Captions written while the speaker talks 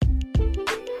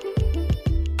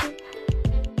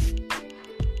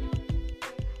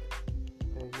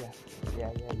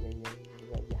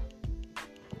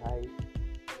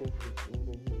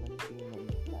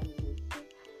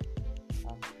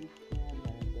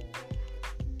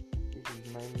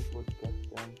Mining Podcast.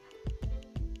 I'm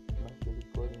actually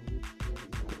recording this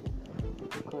series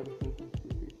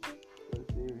for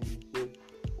series just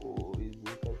for is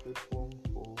like a platform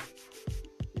for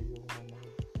serial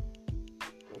miners.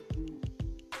 But see,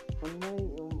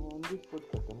 on this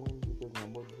podcast, I'm going to be talking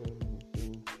about very many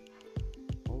things.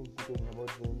 I'm going to be talking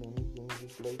about very many things.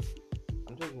 It's like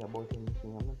I'm talking about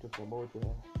anything. I'm not talking about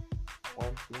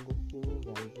one single thing,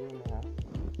 and then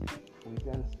we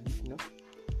can't sleep. No,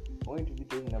 I'm going to be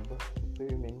talking about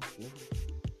very many things,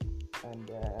 and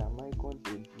my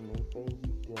content you may find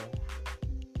it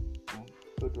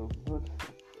sort of not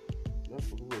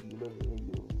for people below the age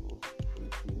of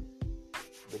 18,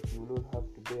 but you will all have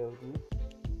to bear with me.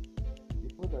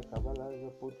 Before the Kabbalah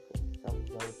podcast comes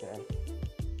out,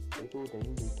 I thought I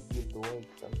needed to give the world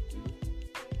something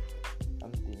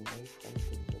nice,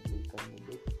 something that they can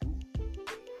relate to.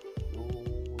 So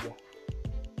yeah,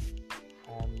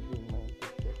 I'm doing my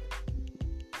podcast.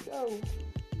 So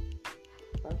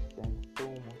first and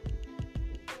foremost,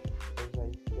 as I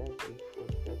start this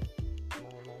podcast,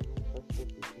 my first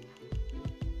topic is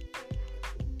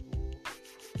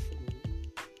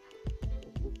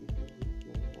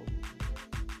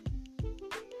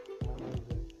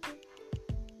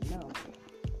now.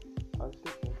 I was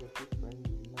talking to a few friends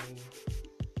of mine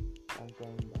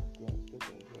sometime back. Yeah, I was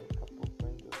talking to a couple of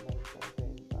friends of mine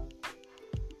sometime back,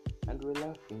 and we're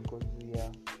laughing because we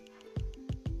are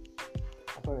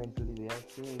apparently they are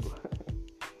single.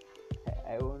 I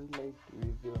won't like to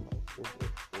reveal my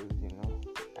secrets because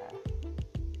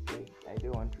okay, I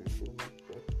don't want to reveal my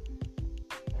secrets.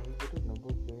 And we're talking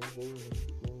about very many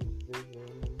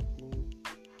things,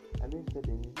 and then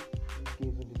suddenly we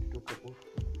gave wanted to talk about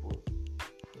football.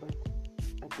 But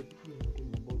at the beginning, we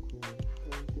were talking about women. So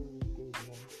until we gave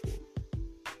myself,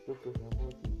 stop talking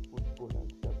about football and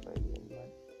stuff like that, man.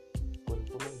 Because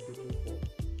for my belief that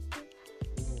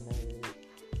women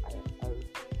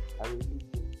are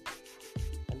religion.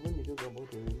 And when you talk about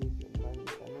a religion, man, you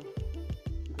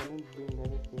cannot bring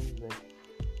other things that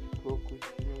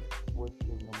pro-Christian what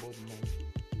you're talking about, man.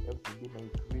 You have to be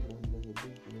like real on the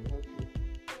religion. You have to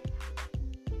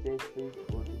stay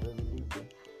faithful to the religion.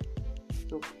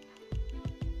 So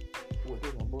we're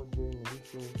talking about very many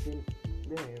things.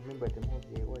 Then I remember the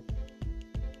movie I watched.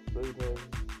 So it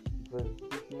was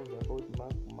this movie about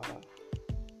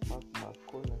Mark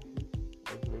McConaughey. It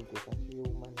was like a cashier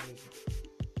woman movie.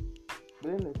 But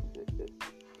then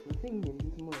the thing in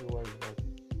this movie was that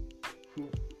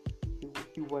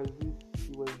he was this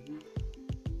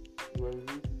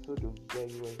sort of guy.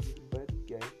 He was this bad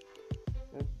guy,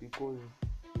 not because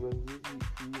he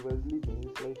was living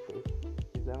his lifestyle.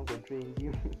 His uncle trained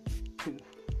him.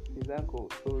 his uncle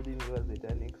told him he was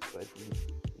an expert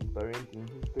in parenting.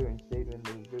 His parents died when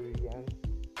they were very young.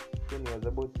 When he was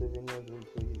about 7 years old,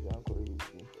 so his uncle raised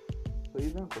him. So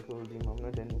his uncle told him, I'm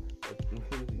not an expert in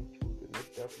raising children and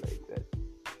stuff like that.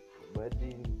 But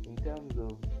in terms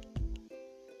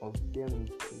of them,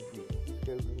 these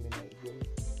women like them,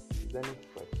 he's an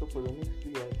expert. So for the next 2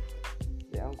 years,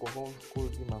 the uncle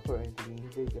homeschooled him apparently in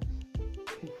Vegas,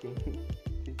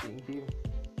 teaching him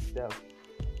stuff.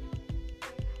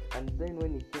 And then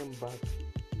when he came back,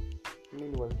 he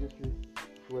was this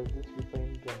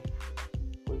refined guy.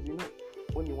 Because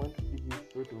when you want to be this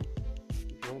sort of,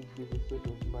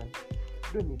 man,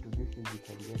 you don't need to be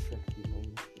physically attractive or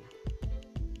anything.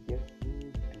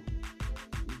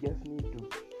 You just need to.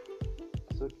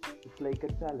 So it's like a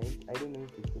talent. I don't know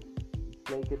if it's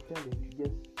like a talent.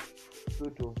 You're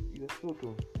sort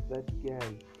of that guy.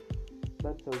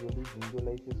 That's how you're living your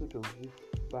life. You're sort of this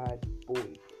bad boy.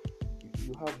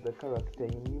 You have the character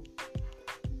in you.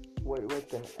 I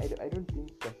don't think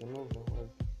Casanova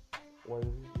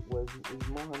is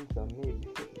more handsome. Maybe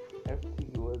I think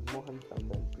he was more handsome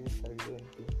than Prince Harry.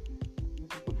 These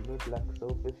people do not lack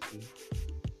self-esteem.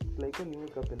 It's like when you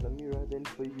wake up in the mirror, then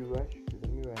for you rush to the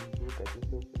mirror and look at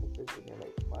yourself in the face and you're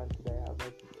like, man, should I have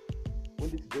that? When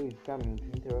this guy is coming to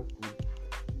interact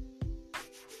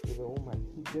with a woman,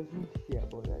 he doesn't care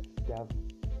about that stuff.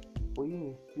 For him,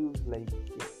 it feels like,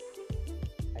 yes,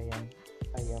 I am.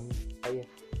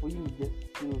 For him, it just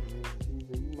feels he's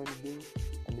a human being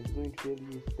and he's going to tell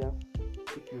you stuff.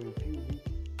 If you refuse it,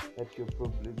 that's your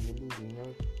problem, you're losing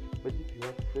out. But if you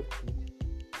accept it,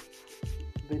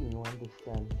 then you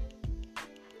understand.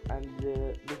 And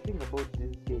the thing about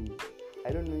this guy,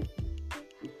 I don't know,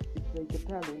 it's like a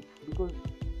talent, because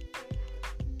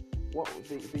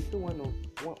they say one of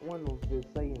the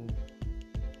signs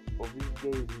of these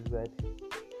guys is that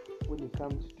when it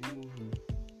comes to you,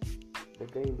 the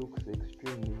guy looks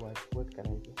extremely what can I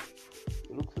say?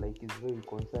 He looks like he's very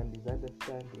concerned, he's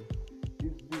understanding.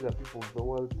 These are people of the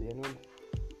world, they are not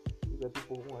These are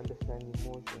people who understand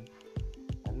emotion.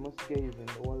 And most guys in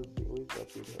the world, they wake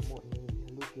up in the morning,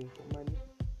 they're looking for money,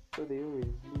 so they always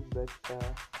lose that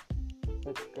car.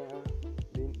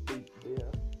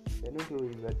 They're not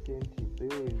always attentive. They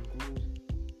always lose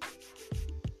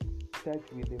touch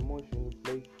with emotion. It's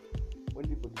like when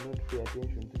people do not pay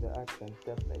attention to the acts and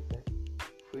stuff like that.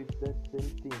 So it's that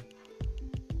same thing.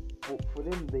 For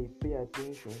them, they pay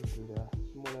attention to the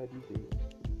smaller details.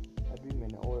 As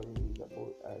women are always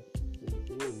about us. They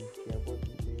always care about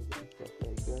details and stuff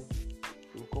like that.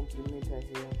 To compliment her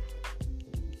hair.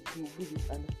 You will be this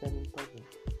understanding person.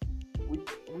 Which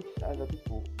other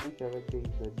guys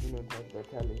that do not have the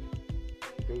talent,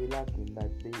 they lack in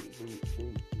that.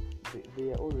 They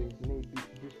are always maybe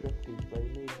distracted by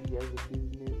maybe as a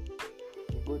business.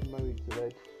 You got married so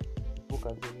that you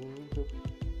focus on women. So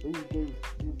these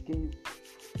guys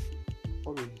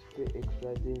always pay extra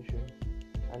attention,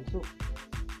 and so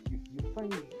you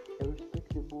find a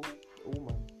respectable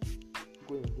woman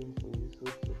going in for these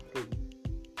sorts of guys,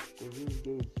 because these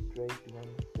guys try to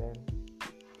understand.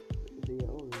 They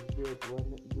are always there to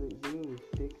they always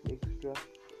take extra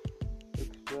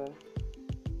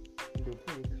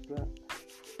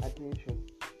attention,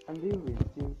 and they always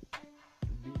seem to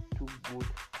be too good.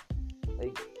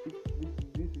 Like if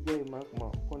this guy Mark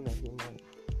Conahim,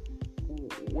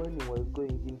 when he was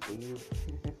going in for you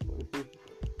for his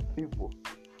people,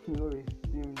 he always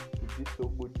seemed to be so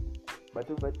good. But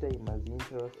over time, as he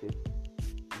interacted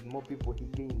with more people, he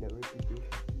gained a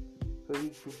reputation. So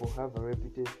these people have a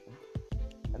reputation,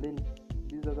 and then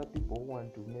these other people who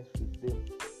want to mess with them,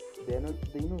 they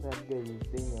know that guy is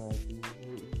dangerous. He's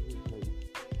like,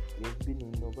 he has been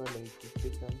in over like to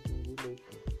say something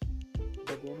relationship,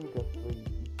 but they're not afraid.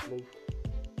 It's like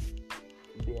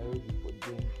they are ready for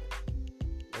danger.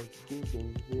 Like danger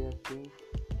is their thing,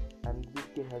 and this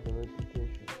guy has a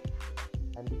reputation,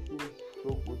 and it seems so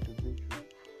good to be true.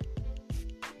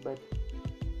 But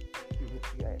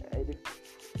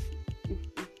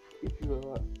if you are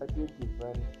a 20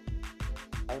 fan,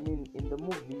 I mean, in the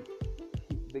movie,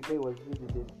 the guy was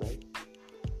visited by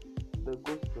the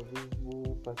ghost of his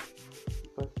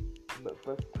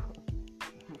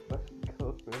past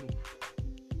girlfriend,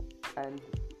 and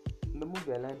in the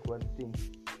movie I learned one thing.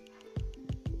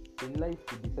 In life,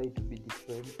 we decide to be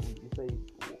different, we decide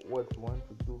what we want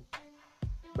to do,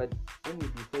 but when we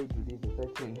decide to live a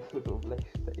certain sort of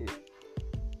lifestyle,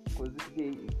 because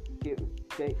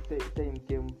this time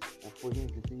came for him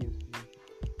to see his future,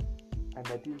 and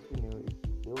at his funeral,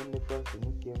 the only person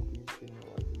who came to his funeral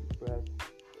was his brother.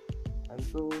 And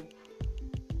so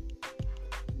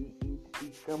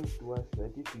it comes to us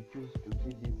that if you choose to be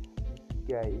this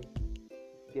guy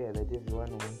that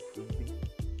everyone wants to be,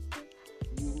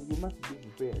 you must be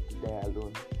prepared to die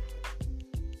alone.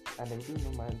 And I don't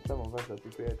know, man, some of us are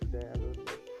prepared to die alone,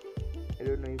 but I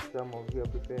don't know if some of you are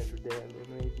prepared to die alone.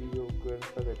 Maybe your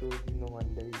grandfather told you no one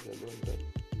dies alone, but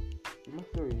you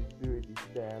must always be ready to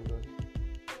die alone.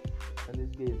 And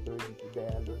this guy is ready to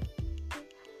die alone.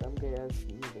 Some guy asked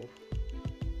me that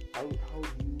how do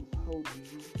you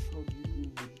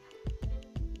deal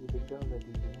with a girl that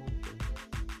is emotional?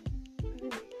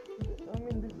 I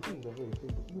mean, these things are very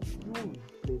simple. You always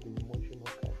play the emotional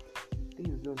card.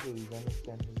 Guys don't always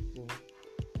understand these things.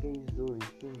 Guys always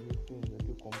think these things are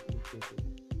too complicated.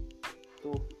 So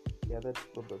yeah, that's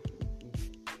probably it.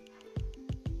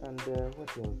 And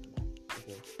what else?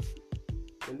 Okay.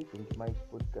 So listen to my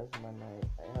podcast, man.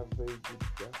 I have very good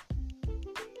stuff.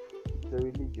 It's a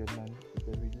religion, man. It's a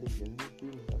religion. These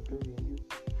things I'm telling you,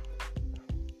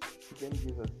 even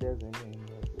Jesus doesn't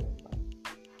know.